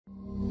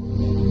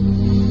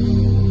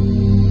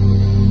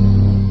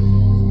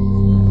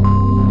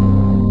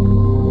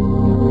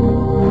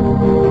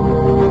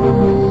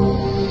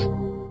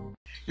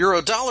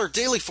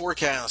daily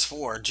forecast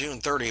for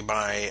June 30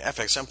 by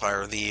FX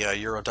Empire, the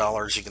euro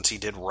dollar, as you can see,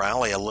 did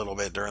rally a little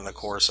bit during the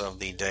course of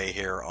the day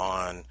here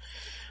on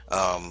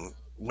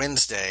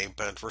Wednesday,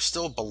 but we're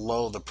still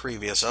below the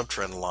previous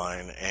uptrend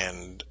line,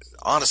 and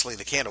honestly,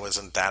 the candle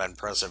isn't that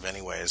impressive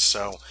anyways.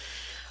 So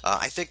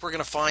I think we're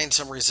going to find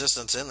some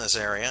resistance in this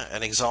area.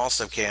 An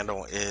exhaustive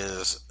candle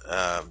is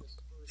a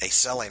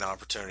selling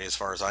opportunity as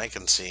far as I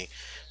can see.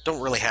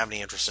 Don't really have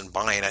any interest in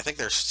buying. I think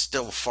there's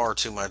still far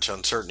too much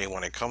uncertainty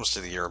when it comes to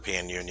the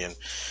European Union.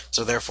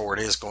 So therefore,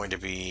 it is going to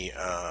be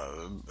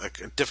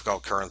a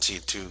difficult currency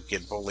to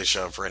get bullish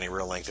of for any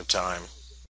real length of time.